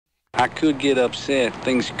I could get upset.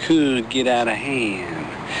 Things could get out of hand.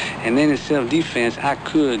 And then in self-defense, I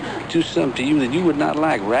could do something to you that you would not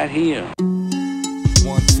like right here. 1 2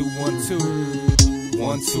 1 2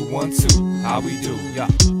 1 2 1 2. How we do? Yeah.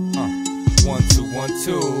 1 2 1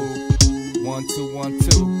 2 1 2 1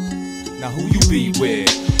 2. Now who you be with?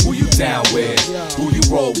 Who you down with? Who you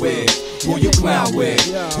roll with? Who you clown with?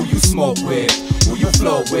 Who you smoke with? Who you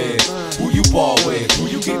flow with? Who you ball with? Who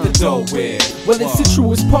you get the dough with? Well, it's the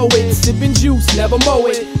truest poet, sipping juice, never mow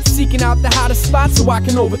it. Seeking out the hottest spot so I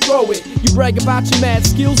can overthrow it. You brag about your mad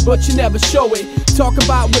skills, but you never show it. Talk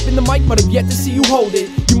about whipping the mic, but I've yet to see you hold it.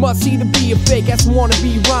 You must either be a fake-ass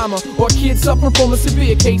wannabe rhymer, or a kid suffering from a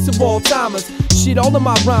severe case of Alzheimer's. Shit, all of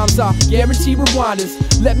my rhymes are guaranteed rewinders.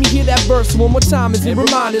 Let me hear that verse one more time as it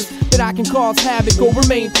reminds us that I can cause havoc or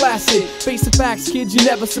remain placid. Face the facts, kid, you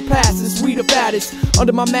never surpass this. We the fattest.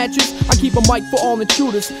 Under my mattress, I keep a mic for all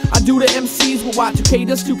intruders. I do the MCs what Y2K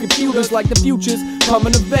does to computers. Like the futures,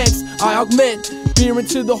 coming events, I augment fear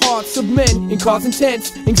into the hearts of men and cause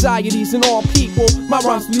intense anxieties in all people. My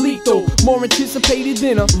rhymes be lethal, more anticipated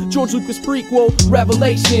than a George Lucas prequel.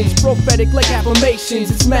 Revelations, prophetic like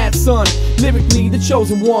affirmations. It's Mad Son, lyrically the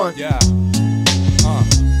chosen one. Yeah,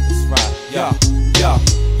 that's right. Yo.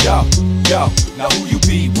 Now who you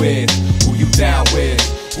be with? Who you down with?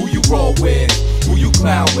 Who you roll with? Who you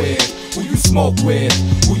clown with? Who you smoke with?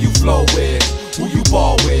 Who you flow with? Who you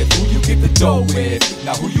ball with? Who you get the dough with?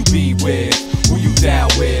 Now who you be with? Who you down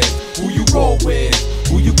with? Who you roll with?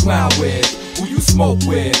 Who you clown with? Who you smoke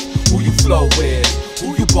with? Who you flow with?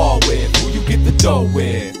 Who you ball with? Who you get the dough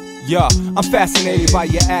with? Yeah, I'm fascinated by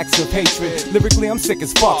your acts of hatred. Lyrically, I'm sick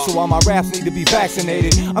as fuck, so all my raps need to be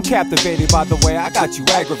vaccinated. I'm captivated by the way I got you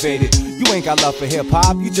aggravated. You ain't got love for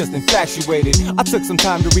hip-hop, you just infatuated. I took some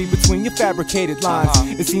time to read between your fabricated lines.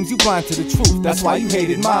 It seems you blind to the truth, that's why you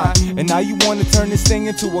hated mine. And now you wanna turn this thing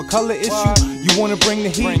into a color issue. You wanna bring the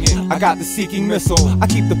heat, I got the seeking missile. I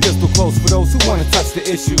keep the pistol close for those who wanna touch the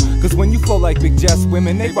issue. Cause when you flow like Big Jess,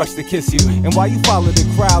 women, they rush to kiss you. And while you follow the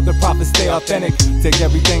crowd, the prophets stay authentic. Take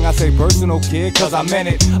everything I say personal, kid, cause I meant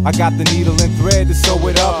it. I got the needle and thread to sew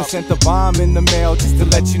it up, and sent the bomb in the mail just to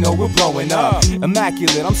let you know we're blowing up.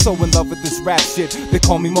 Immaculate, I'm so in love with this rap shit. They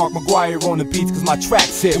call me Mark McGuire on the beats cause my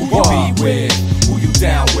tracks hit. Who you be with? Who you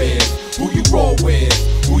down with? Who you roll with?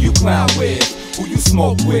 Who you clown with? Who you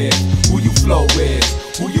smoke with? Who you flow with?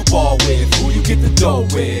 Who you ball with? Who you get the dough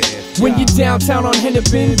with? When you're downtown on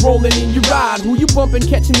Hennepin, rolling in your ride, who you bumping,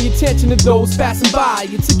 catching the attention of those passing by?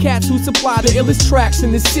 It's the cats who supply the illest tracks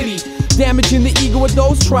in the city, damaging the ego of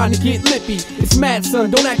those trying to get lippy. It's Mad Son,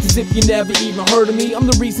 don't act as if you never even heard of me. I'm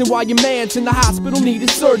the reason why your man's in the hospital needed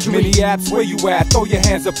surgery. Mini apps, where you at? Throw your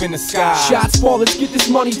hands up in the sky. Shots fall, let's get this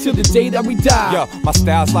money till the day that we die. Yeah, my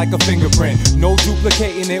style's like a fingerprint, no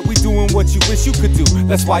duplicating it. We doing what you wish you could do,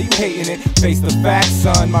 that's why you hating it. Face the facts,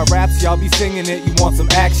 son, my raps, y'all be singing it. You want some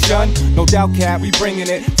action? No doubt, cat, we bringing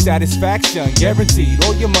it. Satisfaction, guaranteed,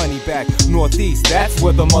 all your money back. Northeast, that's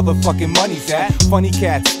where the motherfucking money's at. Funny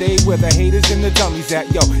cats, stay where the haters and the dummies at.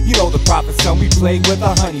 Yo, you know the prophet son, we play where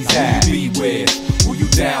the honey's at. Who you be with? Who you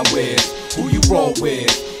down with? Who you roll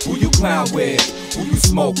with? Who you clown with? Who you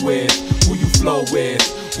smoke with? Who you flow with?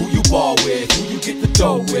 Who you ball with? Who you get the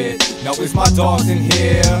dough with? Now is my dogs in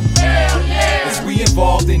here? Hell yeah! Is we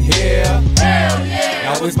involved in here? Hell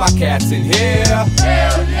yeah! Now is my cats in here? Hell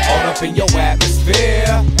yeah! All up in your atmosphere?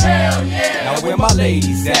 Hell yeah! Now where my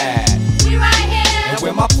ladies at? We right here! And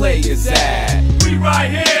where my players at? We right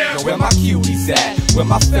here! Now where my cuties at? Where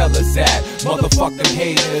my fellas at? Motherfuck them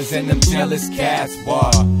haters and them jealous cats,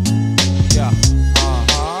 what? Yeah,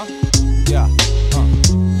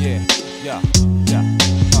 yeah,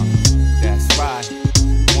 that's right.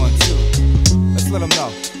 1 2, let's let them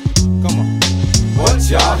know. Come on. What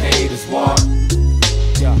y'all haters want?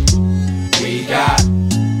 Yeah, we got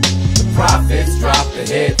the prophets drop the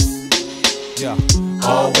hits. Yeah,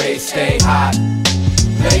 always stay hot,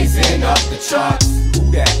 blazing up the charts.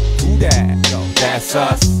 Who that? Who that? Yo, that's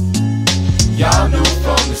us. Y'all knew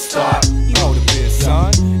from the start. You know the biz,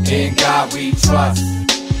 son. In God we trust.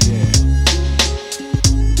 Yeah.